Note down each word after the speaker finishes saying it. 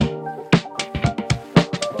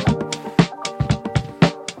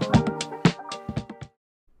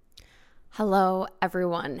Hello,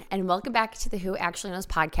 everyone, and welcome back to the Who Actually Knows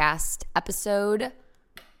podcast, episode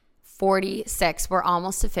 46. We're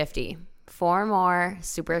almost to 50. 4 more,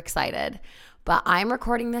 super excited. But I'm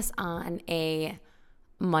recording this on a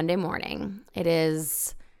Monday morning. It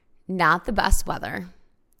is not the best weather.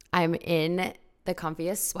 I'm in the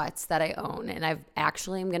comfiest sweats that I own, and I'm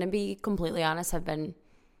going to be completely honest, I've been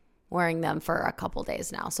wearing them for a couple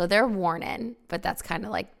days now. So they're worn in, but that's kind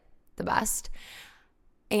of like the best.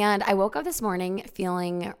 And I woke up this morning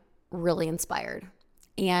feeling really inspired.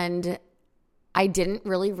 And I didn't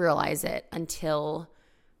really realize it until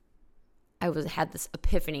I had this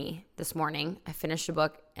epiphany this morning. I finished a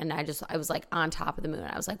book and I was like on top of the moon.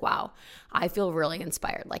 I was like, wow, I feel really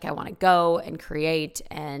inspired. Like I want to go and create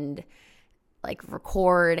and like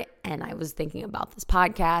record. And I was thinking about this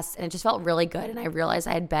podcast and it just felt really good. And I realized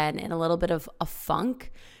I had been in a little bit of a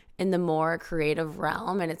funk in the more creative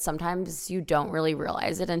realm, and it's sometimes you don't really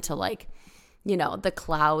realize it until the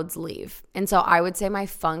clouds leave. And so I would say my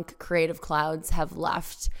funk creative clouds have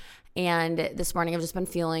left, and this morning I've just been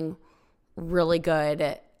feeling really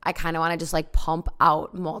good. I kind of want to just pump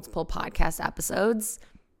out multiple podcast episodes.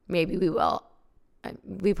 Maybe we will.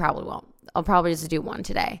 We probably won't. I'll probably just do one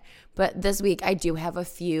today. But this week I do have a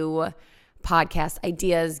few podcast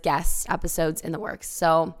ideas, guest episodes in the works.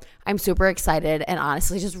 So I'm super excited and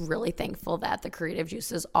honestly just really thankful that the creative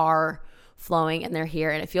juices are flowing and they're here,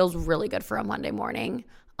 and it feels really good for a Monday morning.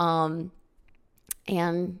 So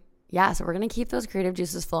we're going to keep those creative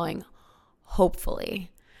juices flowing, hopefully.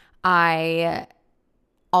 I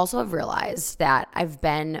also have realized that I've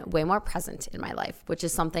been way more present in my life, which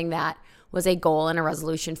is something that was a goal and a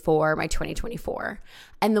resolution for my 2024.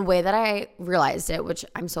 And the way that I realized it, which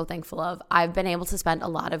I'm so thankful of, I've been able to spend a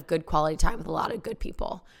lot of good quality time with a lot of good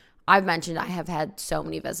people. I've mentioned I have had so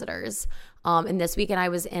many visitors. And this weekend I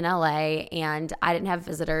was in LA and I didn't have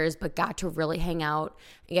visitors, but got to really hang out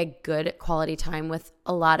and get good quality time with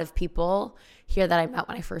a lot of people here that I met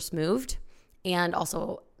when I first moved. And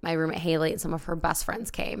also my roommate Haley and some of her best friends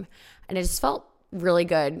came. And it just felt really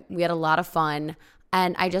good. We had a lot of fun.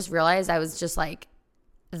 And I just realized I was just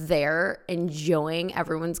there enjoying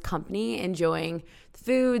everyone's company, enjoying the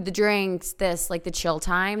food, the drinks, the chill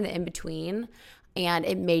time, the in-between. And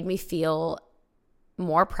it made me feel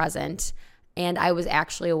more present. And I was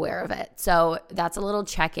actually aware of it. So that's a little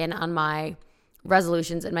check-in on my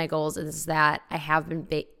resolutions and my goals, is that I have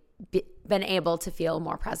been able to feel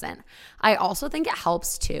more present. I also think it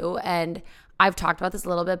helps too. And I've talked about this a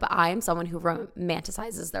little bit, but I am someone who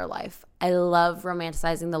romanticizes their life. I love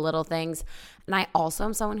romanticizing the little things. And I also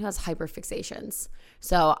am someone who has hyperfixations.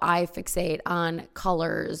 So I fixate on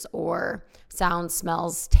colors or sounds,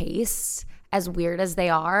 smells, tastes, as weird as they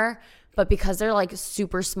are. But because they're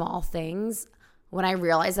super small things, when I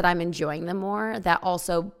realize that I'm enjoying them more,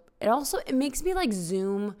 it makes me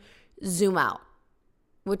zoom out.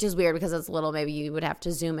 Which is weird because it's little, maybe you would have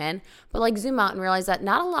to zoom in. But zoom out and realize that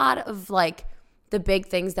not a lot of the big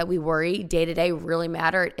things that we worry day to day really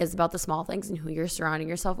matter. It is about the small things and who you're surrounding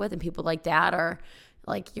yourself with, and people like that, or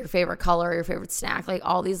your favorite color, your favorite snack.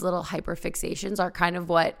 All these little hyperfixations are kind of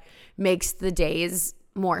what makes the days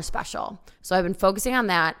more special. So I've been focusing on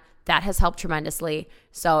that. That has helped tremendously.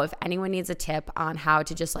 So if anyone needs a tip on how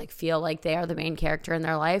to just feel like they are the main character in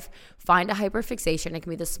their life, find a hyperfixation. It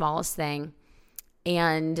can be the smallest thing,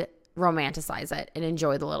 and romanticize it and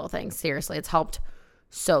enjoy the little things. Seriously, it's helped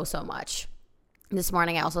so much. This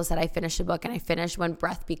morning I also said I finished a book, and I finished When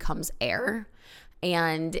Breath Becomes Air,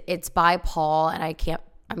 and it's by Paul, and I can't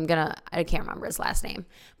remember his last name,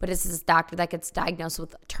 but it's this doctor that gets diagnosed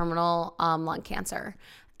with terminal lung cancer,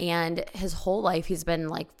 and his whole life he's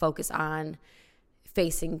been focused on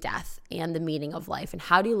facing death and the meaning of life, and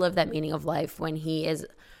how do you live that meaning of life when he is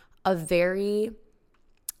a very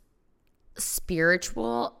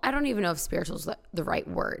spiritual, I don't even know if spiritual is the right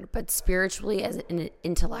word, but spiritually as in an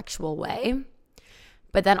intellectual way.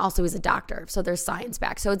 But then also he's a doctor, so there's science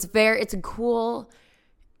back. So it's a cool,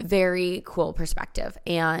 very cool perspective.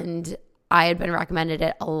 And I had been recommended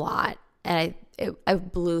it a lot, and I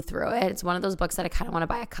blew through it. It's one of those books that I kind of want to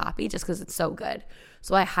buy a copy just because it's so good.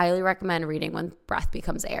 So I highly recommend reading When Breath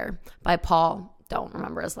Becomes Air by Paul. Don't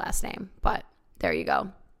remember his last name, but there you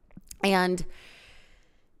go. And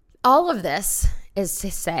all of this is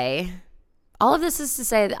to say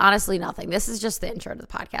honestly nothing. This is just the intro to the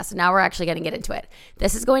podcast. And now we're actually going to get into it.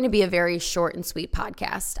 This is going to be a very short and sweet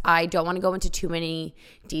podcast. I don't want to go into too many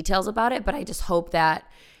details about it, but I just hope that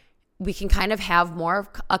we can kind of have more of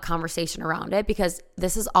a conversation around it, because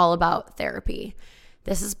this is all about therapy.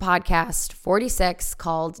 This is podcast 46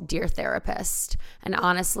 called Dear Therapist. And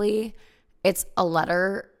honestly, it's a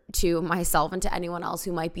letter to myself and to anyone else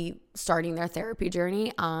who might be starting their therapy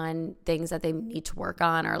journey on things that they need to work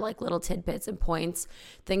on, or like little tidbits and points,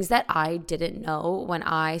 things that I didn't know when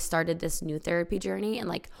I started this new therapy journey and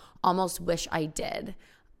like almost wish I did.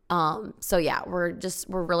 So yeah, we're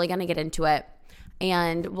really going to get into it,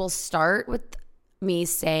 and we'll start with me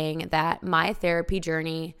saying that my therapy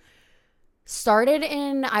journey started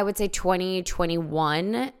in, I would say,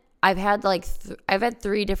 2021. I've had I've had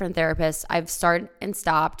 3 different therapists. I've started and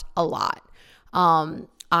stopped a lot. I'm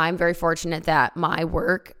very fortunate that my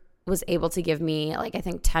work was able to give me I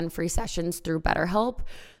think 10 free sessions through BetterHelp.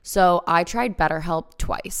 So I tried BetterHelp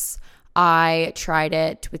twice. I tried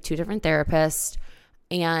it with 2 different therapists,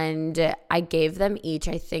 and I gave them each,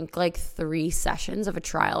 I think, 3 sessions of a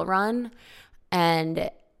trial run,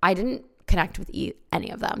 and I didn't connect with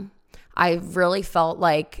any of them. I really felt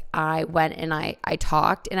like I went and I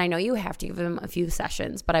talked, and I know you have to give them a few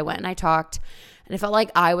sessions, but I went and I talked, and it felt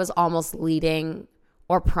like I was almost leading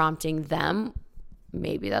or prompting them.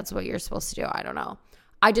 Maybe that's what you're supposed to do. I don't know.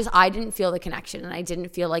 I didn't feel the connection, and I didn't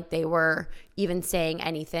feel like they were even saying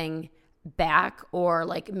anything back or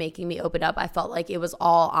making me open up. I felt like it was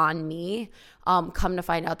all on me. Come to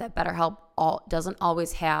find out that BetterHelp doesn't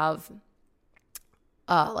always have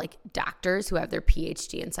doctors who have their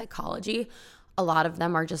PhD in psychology. A lot of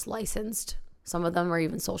them are just licensed. Some of them are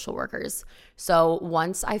even social workers. So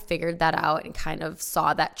once I figured that out and kind of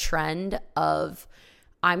saw that trend of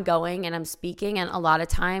I'm going and I'm speaking, and a lot of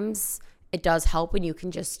times it does help when you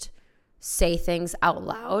can just say things out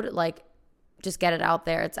loud, just get it out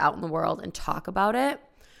there, it's out in the world, and talk about it.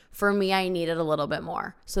 For me, I needed a little bit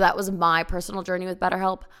more. So that was my personal journey with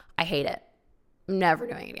BetterHelp. I hate it. I'm never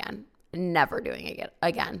doing it again. Never doing it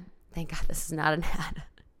again. Thank God this is not an ad.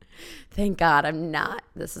 Thank God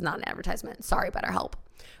this is not an advertisement. Sorry, BetterHelp.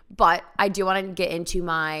 But I do want to get into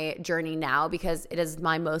my journey now because it is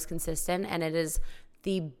my most consistent, and it is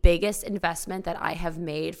the biggest investment that I have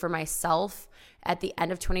made for myself at the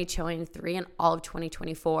end of 2023 and all of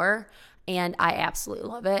 2024. And I absolutely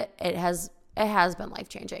love it. It has been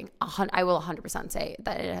life-changing. I will 100% say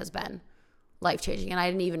that it has been life-changing, and I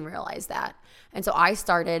didn't even realize that. And so I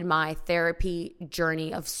started my therapy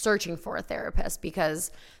journey of searching for a therapist,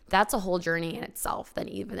 because that's a whole journey in itself than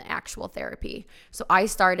even the actual therapy. So I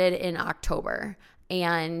started in October,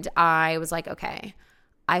 and I was like, okay,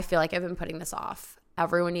 I feel like I've been putting this off.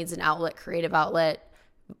 Everyone needs an outlet, creative outlet,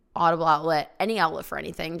 audible outlet, any outlet for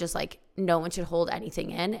anything. Just no one should hold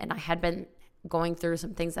anything in. And I had been going through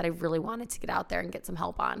some things that I really wanted to get out there and get some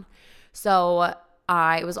help on. So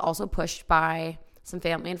I was also pushed by some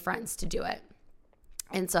family and friends to do it.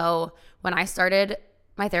 And so when I started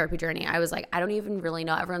my therapy journey, I was like, I don't even really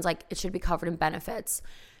know. Everyone's like, it should be covered in benefits.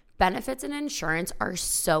 Benefits and insurance are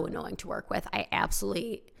so annoying to work with. I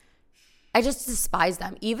just despise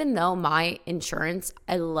them. Even though my insurance,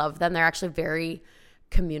 I love them. They're actually very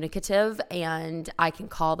communicative, and I can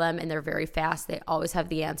call them and they're very fast. They always have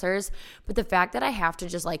the answers. But the fact that I have to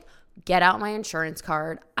just get out my insurance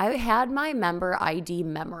card, I had my member ID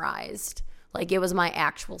memorized. It was my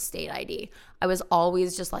actual state ID. I was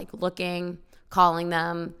always just looking, calling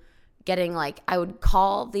them, getting I would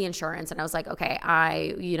call the insurance, and I was like, okay,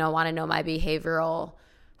 I want to know my behavioral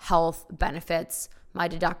health benefits, my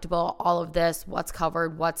deductible, all of this, what's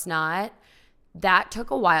covered, what's not. That took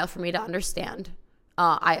a while for me to understand.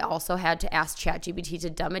 I also had to ask ChatGPT to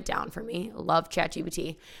dumb it down for me. Love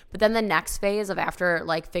ChatGPT. But then the next phase of after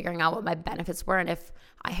figuring out what my benefits were and if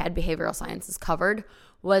I had behavioral sciences covered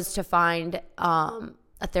was to find a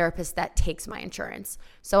therapist that takes my insurance.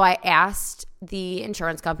 So I asked the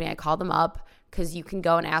insurance company, I called them up, because you can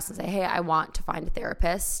go and ask and say, hey, I want to find a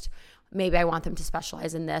therapist. Maybe I want them to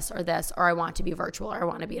specialize in this, or I want to be virtual, or I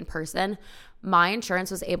want to be in person. My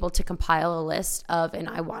insurance was able to compile a list of, and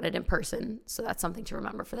I wanted in person, so that's something to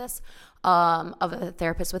remember for this, of a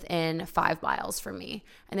therapist within 5 miles from me.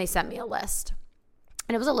 And they sent me a list.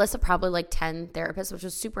 And it was a list of probably 10 therapists, which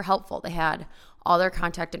was super helpful. They had all their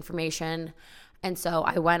contact information. And so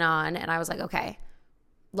I went on and I was like, okay,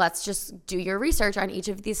 let's just do your research on each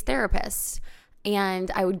of these therapists.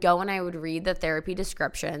 And I would go and I would read the therapy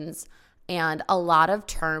descriptions, and a lot of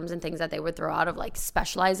terms and things that they would throw out of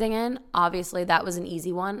specializing in. Obviously, that was an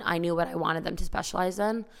easy one. I knew what I wanted them to specialize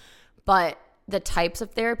in. But the types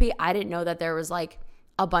of therapy, I didn't know that there was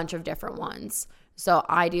a bunch of different ones. So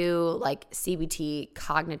I do CBT,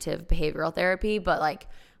 cognitive behavioral therapy, but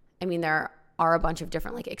there are a bunch of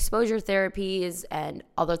different exposure therapies and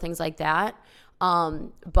other things like that.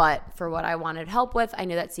 But for what I wanted help with, I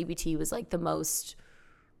knew that CBT was the most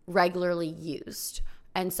regularly used.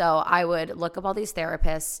 And so I would look up all these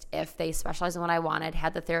therapists, if they specialized in what I wanted,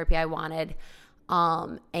 had the therapy I wanted,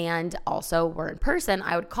 And also we're in person,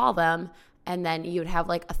 I would call them, and then you would have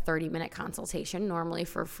like a 30-minute consultation normally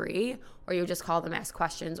for free, or you would just call them, ask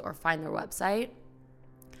questions, or find their website.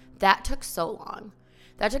 That took so long.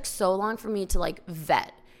 That took so long for me to like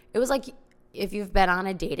vet. It was like if you've been on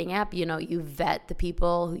a dating app, you know, you vet the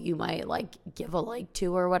people who you might like give a like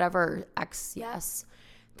to or whatever, yes.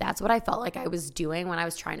 That's what I felt like I was doing when I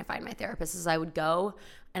was trying to find my therapist, is I would go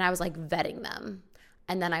and I was like vetting them.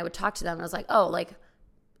 And then I would talk to them and I was like, oh, like,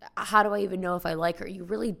 how do I even know if I like her? You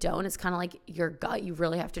really don't. It's kind of like your gut. You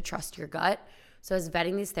really have to trust your gut. So I was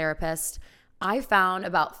vetting these therapists. I found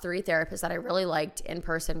about 3 therapists that I really liked in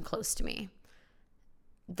person close to me.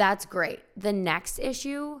 That's great. The next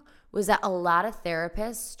issue was that a lot of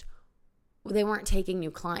therapists, they weren't taking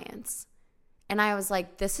new clients. And I was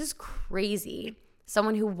like, this is crazy.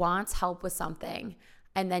 Someone who wants help with something,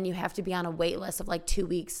 and then you have to be on a wait list of like 2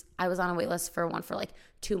 weeks. I was on a wait list for one for like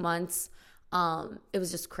 2 months. It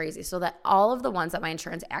was just crazy. So that all of the ones that my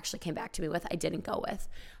insurance actually came back to me with, I didn't go with.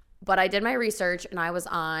 But I did my research and I was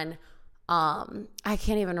on, I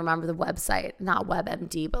can't even remember the website, not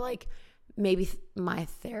WebMD, but like maybe my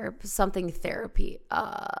therapy.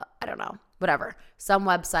 I don't know, whatever. Some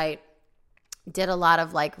website, did a lot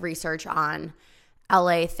of like research on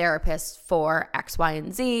LA therapists for X, Y,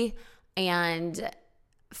 and Z, and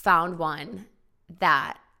found one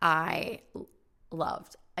that I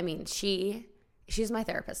loved. I mean, she's my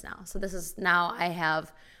therapist now. So this is now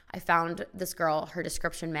I found this girl, her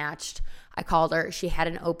description matched. I called her. She had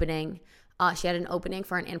an opening. She had an opening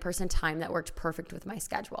for an in-person time that worked perfect with my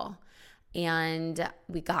schedule. And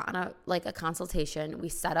we got on a consultation. We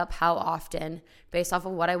set up how often based off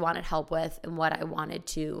of what I wanted help with and what I wanted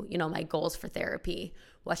to, you know, my goals for therapy,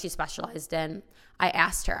 what she specialized in. I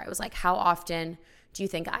asked her, I was like, how often do you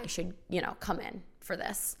think I should, you know, come in for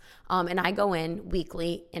this? And I go in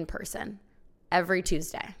weekly in person every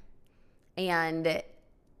Tuesday. And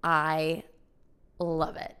I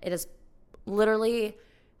love it. It is literally,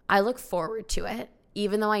 I look forward to it.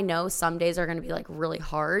 Even though I know some days are going to be like really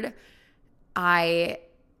hard, I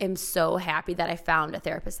am so happy that I found a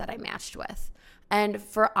therapist that I matched with. And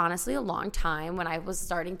for honestly a long time, when I was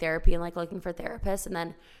starting therapy and like looking for therapists, and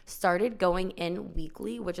then started going in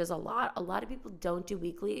weekly, which is a lot of people don't do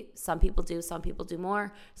weekly. Some people do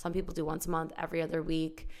more. Some people do once a month, every other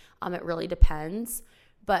week. It really depends.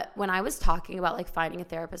 But when I was talking about like finding a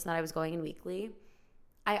therapist and that I was going in weekly,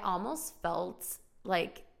 I almost felt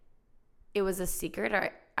like it was a secret, or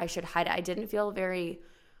I should hide it. I didn't feel very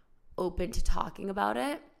open to talking about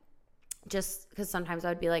it, just because sometimes I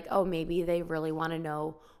would be like, oh, maybe they really want to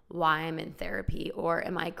know why I'm in therapy, or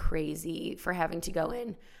am I crazy for having to go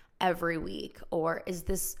in every week, or is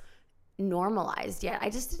this normalized yet? I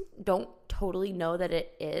just don't totally know that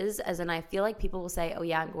it is, as in I feel like people will say, oh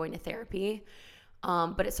yeah, I'm going to therapy,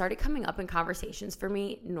 but it started coming up in conversations for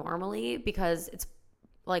me normally because it's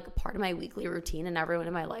like part of my weekly routine, and everyone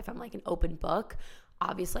in my life, I'm like an open book.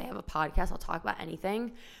 Obviously, I have a podcast. I'll talk about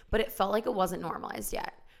anything, but it felt like it wasn't normalized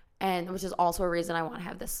yet. And which is also a reason I want to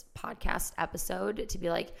have this podcast episode, to be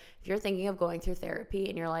like, if you're thinking of going through therapy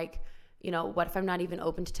and you're like, you know, what if I'm not even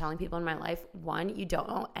open to telling people in my life? 1, you don't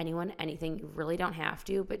owe anyone anything. You really don't have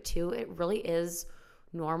to. But 2, it really is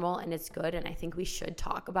normal and it's good. And I think we should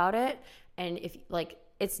talk about it. And if like,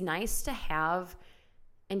 it's nice to have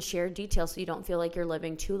and share details so you don't feel like you're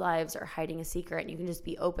living 2 lives or hiding a secret, and you can just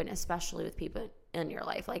be open, especially with people in your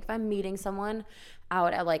life. Like if I'm meeting someone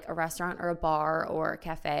out at like a restaurant or a bar or a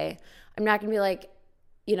cafe, I'm not gonna be like,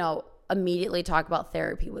 you know, immediately talk about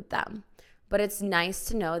therapy with them. But it's nice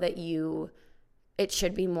to know that it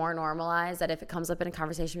should be more normalized, that if it comes up in a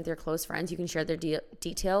conversation with your close friends, you can share their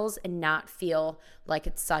details and not feel like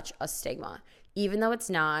it's such a stigma. Even though it's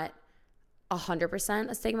not 100%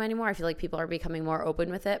 a stigma anymore, I feel like people are becoming more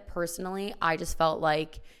open with it. Personally, I just felt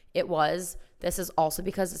like it was. This is also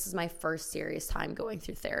because this is my first serious time going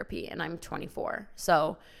through therapy, and I'm 24.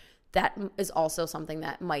 So that is also something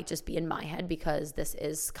that might just be in my head because this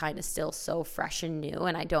is kind of still so fresh and new,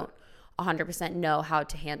 and I don't 100% know how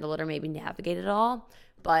to handle it or maybe navigate it all.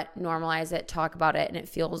 But normalize it, talk about it, and it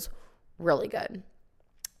feels really good.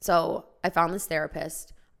 So I found this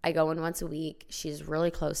therapist. I go in once a week. She's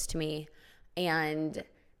really close to me. And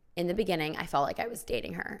in the beginning, I felt like I was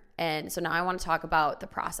dating her. And so now I want to talk about the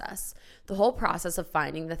process. The whole process of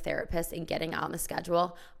finding the therapist and getting on the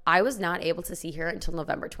schedule, I was not able to see her until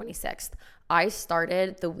November 26th. I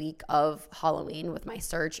started the week of Halloween with my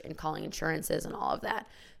search and calling insurances and all of that.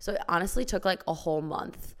 So it honestly took like a whole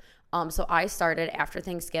month. So I started after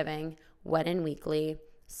Thanksgiving, went in weekly,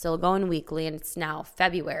 still going weekly, and it's now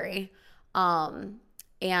February. And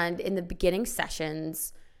in the beginning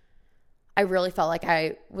sessions, I really felt like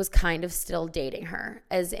I was kind of still dating her,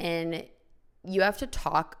 as in you have to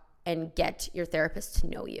talk and get your therapist to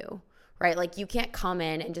know you, right? Like you can't come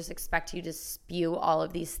in and just expect you to spew all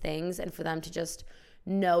of these things and for them to just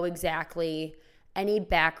know exactly any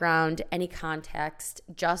background, any context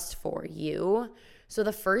just for you. So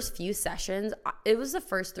the first few sessions, it was the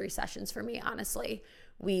first 3 sessions for me, honestly.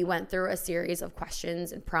 We went through a series of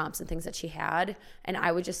questions and prompts and things that she had, and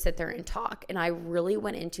I would just sit there and talk. And I really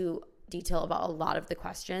went into detail about a lot of the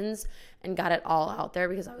questions and got it all out there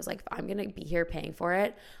because I was like, if I'm going to be here paying for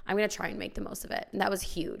it, I'm going to try and make the most of it. And that was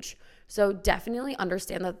huge. So definitely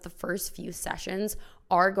understand that the first few sessions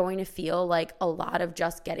are going to feel like a lot of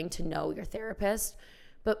just getting to know your therapist,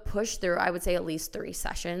 but push through, I would say at least 3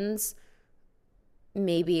 sessions,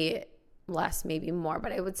 maybe less, maybe more,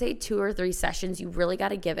 but I would say 2 or 3 sessions. You really got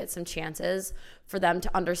to give it some chances for them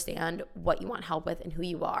to understand what you want help with and who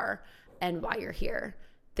you are and why you're here.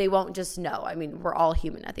 They won't just know. I mean, we're all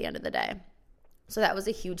human at the end of the day. So that was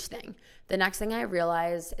a huge thing. The next thing I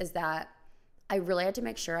realized is that I really had to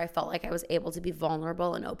make sure I felt like I was able to be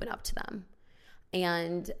vulnerable and open up to them.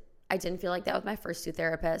 And I didn't feel like that with my first 2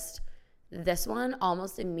 therapists. This one,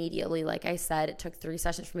 almost immediately, like I said, it took 3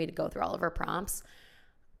 sessions for me to go through all of her prompts.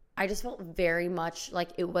 I just felt very much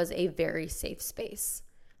like it was a very safe space.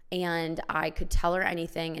 And I could tell her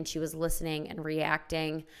anything and she was listening and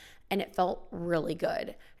reacting, and it felt really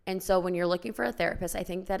good. And so when you're looking for a therapist, I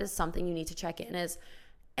think that is something you need to check in is,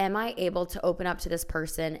 am I able to open up to this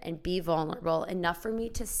person and be vulnerable enough for me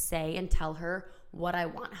to say and tell her what I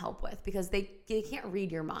want help with? Because they can't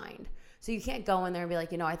read your mind. So you can't go in there and be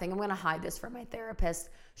like, I think I'm going to hide this from my therapist.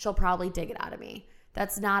 She'll probably dig it out of me.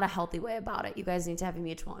 That's not a healthy way about it. You guys need to have a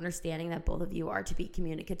mutual understanding that both of you are to be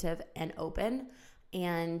communicative and open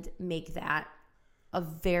and make that a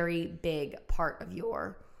very big part of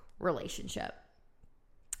your relationship.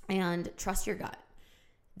 And trust your gut.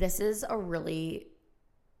 This is a really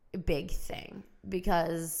big thing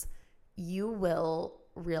because you will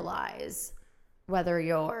realize whether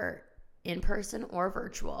you're in person or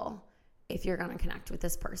virtual if you're going to connect with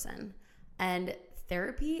this person. And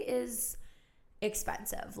therapy is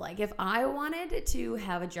expensive. Like if I wanted to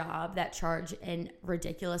have a job that charged a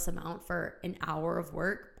ridiculous amount for an hour of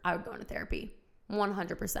work, I would go into therapy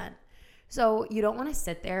 100%. So you don't want to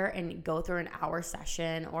sit there and go through an hour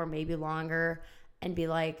session or maybe longer and be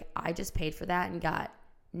like, I just paid for that and got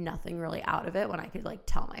nothing really out of it, when I could like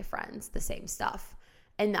tell my friends the same stuff.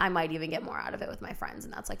 And I might even get more out of it with my friends,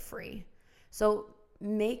 and that's like free. So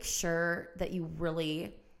make sure that you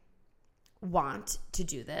really want to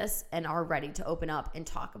do this and are ready to open up and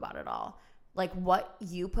talk about it all. Like what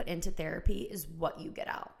you put into therapy is what you get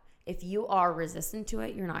out. If you are resistant to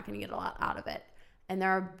it, you're not going to get a lot out of it. And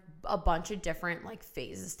there are a bunch of different like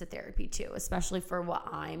phases to therapy too, especially for what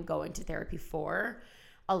I'm going to therapy for.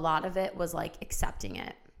 A lot of it was like accepting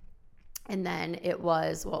it. And then it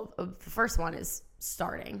was, the first one is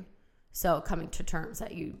starting. So coming to terms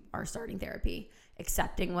that you are starting therapy,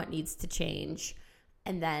 accepting what needs to change,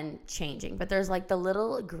 and then changing. But there's like the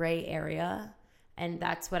little gray area, and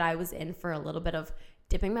that's what I was in for a little bit of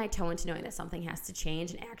dipping my toe into knowing that something has to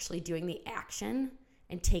change and actually doing the action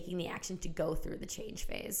and taking the action to go through the change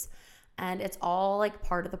phase. And it's all like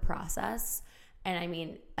part of the process. And I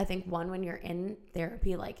mean, I think when you're in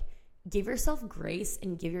therapy, like give yourself grace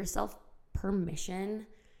and give yourself permission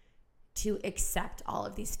to accept all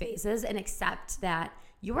of these phases and accept that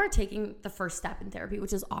you are taking the first step in therapy,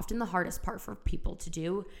 which is often the hardest part for people to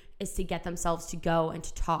do, is to get themselves to go and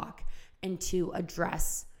to talk and to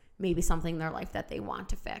address maybe something in their life that they want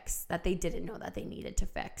to fix, that they didn't know that they needed to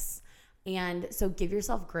fix. And so give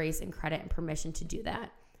yourself grace and credit and permission to do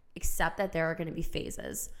that. Accept that there are going to be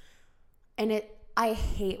phases. And I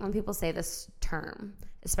hate when people say this term,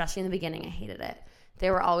 especially in the beginning. I hated it.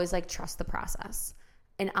 They were always like, trust the process.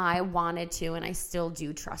 And I wanted to, and I still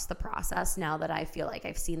do trust the process now that I feel like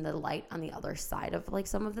I've seen the light on the other side of like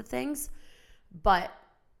some of the things. But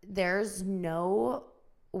there's no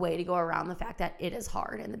way to go around the fact that it is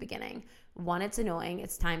hard in the beginning. One, it's annoying,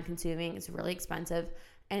 it's time consuming, it's really expensive.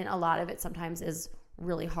 And a lot of it sometimes is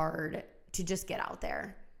really hard to just get out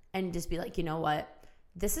there and just be like, you know what?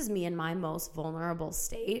 This is me in my most vulnerable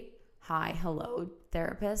state. Hi, hello,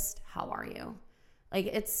 therapist. How are you? Like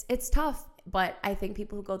it's tough, but I think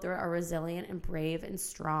people who go through it are resilient and brave and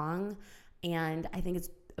strong. And I think it's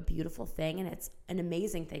a beautiful thing. And it's an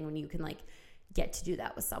amazing thing when you can like get to do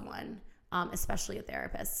that with someone, especially a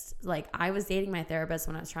therapist. Like I was dating my therapist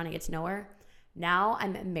when I was trying to get to know her. Now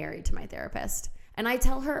I'm married to my therapist and I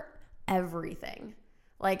tell her everything.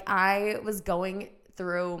 Like I was going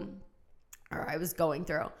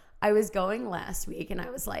last week and I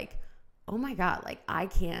was like, oh my God, like I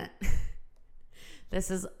can't,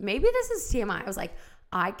 maybe this is TMI. I was like,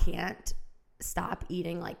 I can't stop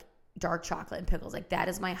eating like dark chocolate and pickles. Like that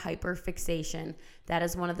is my hyper fixation. That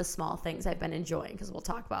is one of the small things I've been enjoying, because we'll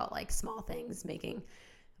talk about like small things making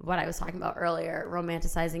what I was talking about earlier,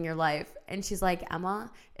 romanticizing your life. And she's like, Emma,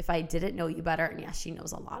 if I didn't know you better, and yes, she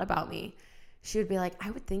knows a lot about me, she would be like, I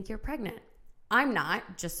would think you're pregnant. I'm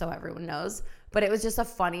not, just so everyone knows. But it was just a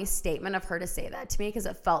funny statement of her to say that to me, because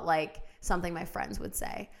it felt like something my friends would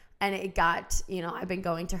say. And it got, I've been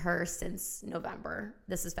going to her since November.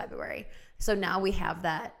 This is February. So now we have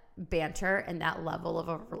that banter and that level of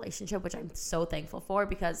a relationship, which I'm so thankful for,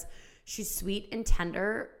 because she's sweet and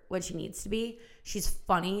tender when she needs to be. She's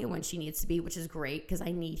funny when she needs to be, which is great because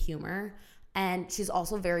I need humor. And she's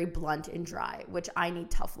also very blunt and dry, which I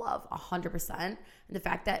need tough love 100%. And the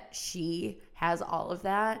fact that she has all of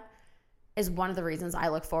that is one of the reasons I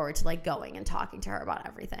look forward to like going and talking to her about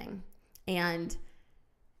everything. And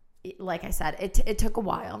like I said, it took a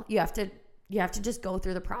while. You have to just go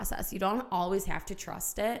through the process. You don't always have to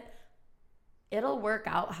trust it. It'll work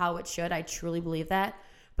out how it should. I truly believe that.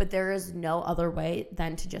 But there is no other way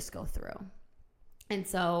than to just go through. And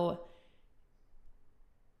so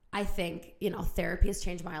I think, therapy has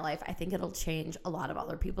changed my life. I think it'll change a lot of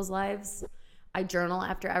other people's lives. I journal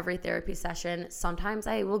after every therapy session. Sometimes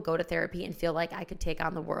I will go to therapy and feel like I could take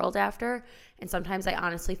on the world after. And sometimes I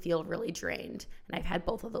honestly feel really drained. And I've had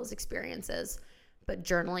both of those experiences. But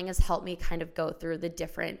journaling has helped me kind of go through the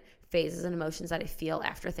different phases and emotions that I feel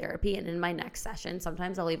after therapy. And in my next session,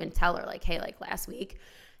 sometimes I'll even tell her like, hey, like last week,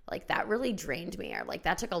 like that really drained me, or like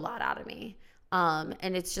that took a lot out of me.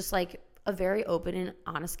 And it's just like a very open and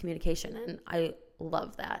honest communication. And I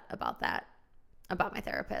love that about my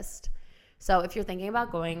therapist. So if you're thinking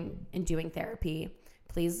about going and doing therapy,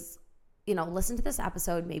 please, listen to this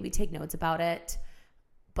episode, maybe take notes about it,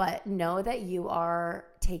 but know that you are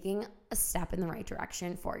taking a step in the right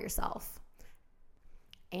direction for yourself.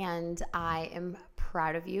 And I am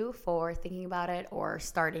proud of you for thinking about it or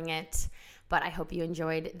starting it, but I hope you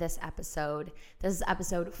enjoyed this episode. This is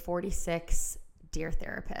episode 46, Dear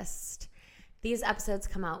Therapist. These episodes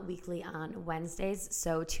come out weekly on Wednesdays,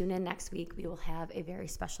 so tune in next week. We will have a very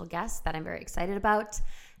special guest that I'm very excited about,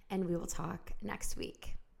 and we will talk next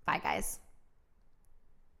week. Bye, guys.